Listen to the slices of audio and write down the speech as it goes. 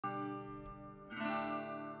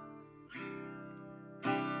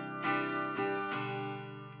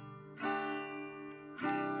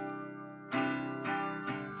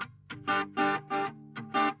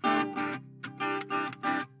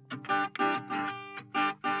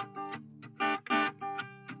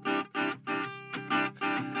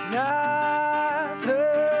and I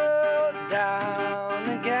fell down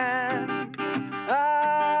again.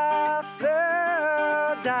 I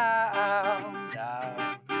fell down, down.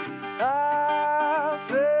 I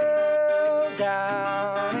fell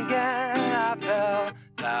down again. I fell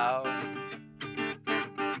down.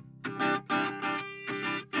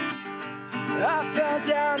 I fell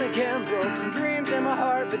down again, broke some dreams in my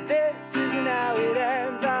heart, but this isn't how it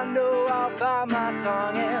ends. I know I'll find my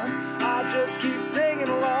song and I'll just keep singing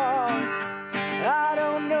along. I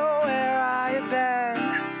don't know where I have been,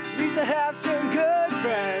 at least I have some good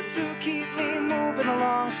friends who keep me moving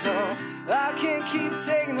along, so I can keep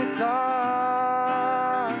singing this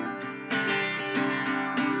song.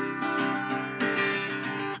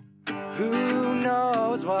 Who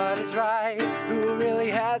knows what is right? Who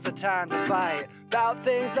really has the time to fight about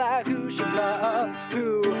things like who should love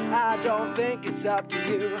who? I don't think it's up to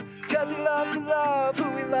you, 'cause we love to love who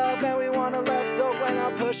we love and we wanna love, so when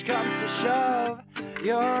our push comes to shove,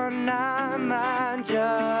 you're not my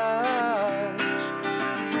judge.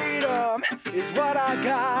 Freedom is what I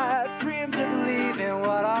got, freedom to believe in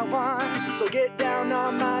what I want, so get down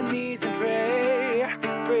on my knees and pray,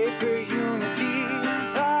 pray for unity.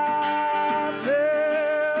 I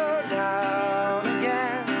fell down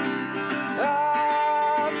again.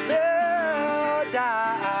 I fell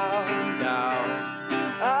down, down.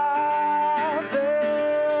 I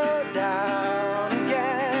fell down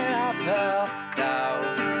again. I fell down.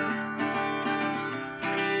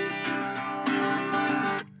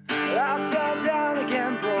 I fell down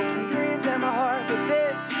again, broke some dreams in my heart, but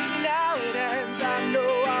this isn't how it ends. I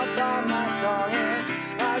know I'll find my song and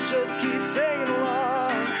I just keep singing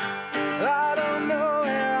along. I don't know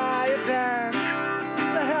where I have been,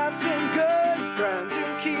 'cause I have some good friends who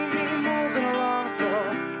keep me moving along, so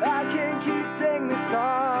I can keep singing this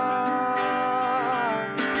song.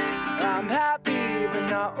 I'm happy, but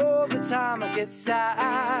not all the time. I get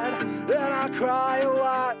sad, then I cry a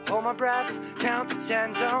lot, hold my breath, count to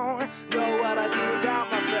 10, don't know what I do without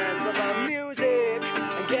my friends. I love music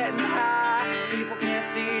and getting high, people can't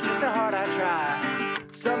see just how hard I try.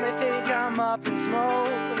 Some may think I'm up in smoke,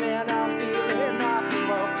 but man, I'm feeling nothing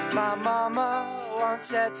more. My mama once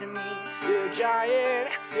said to me, you're a giant,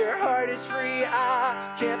 your heart is free. I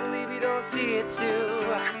can't believe you don't see it too.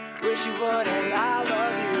 Wish you would, and I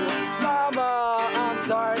love you. Mama, I'm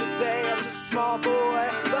sorry to say I'm just a small boy,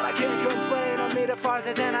 but I can't complain. I made it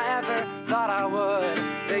farther than I ever thought I would.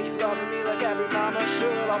 Thank you for loving me like every mama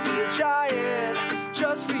should. I'll be a giant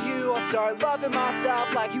just for you. I'll start loving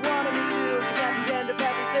myself like you wanted me to, 'cause at the end of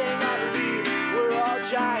everything I believe we're all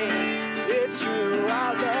giants. It's true, I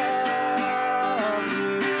love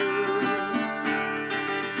you.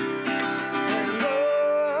 And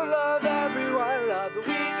love everyone, love the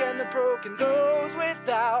weak and the broken, those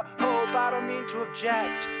without hope. I don't mean to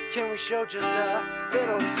object, can we show just a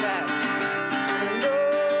little respect? And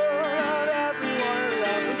love everyone,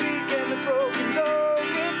 love the weak and the broken, those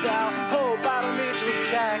without hope. I don't mean to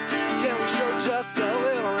object, can we show just a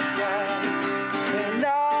little respect? And I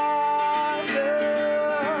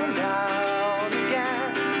fell down again.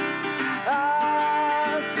 I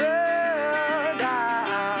fell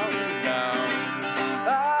down, down. I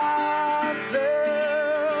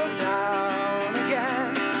fell down again.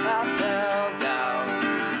 I fell down.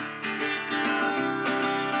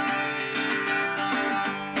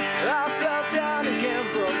 I fell down again,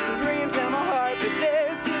 broke some dreams in my heart, but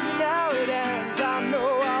this isn't how it ends. I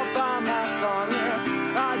know I'll find my song,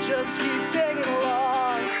 yeah. I just keep singing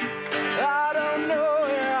along. I don't know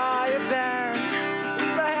where I have been,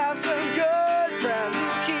 'cause I have some good friends who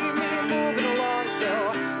keep me moving along, so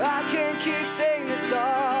I can keep singing this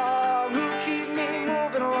song. Who keep me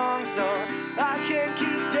moving along, so I can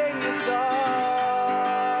keep singing this song.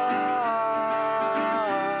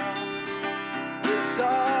 This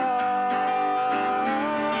song.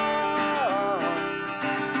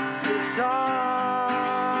 This song.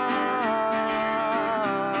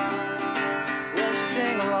 Won't you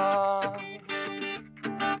sing along?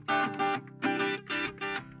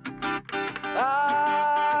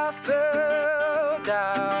 I fell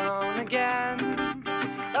down again.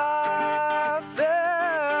 I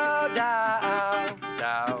fell down,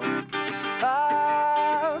 down. I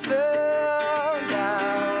fell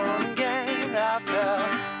down again. I fell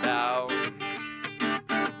down.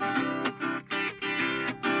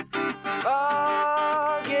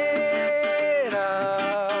 I'll get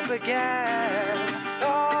up again.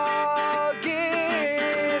 I'll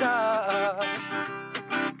get up.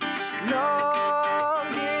 No, I'll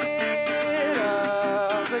get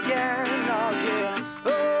up again. I'll get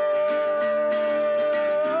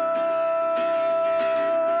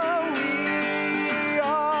we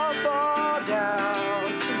are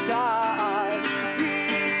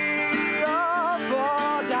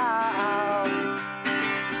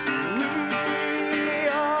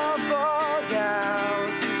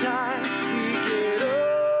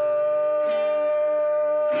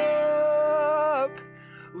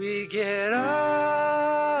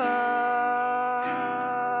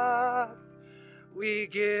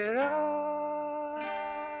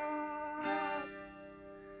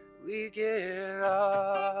begin.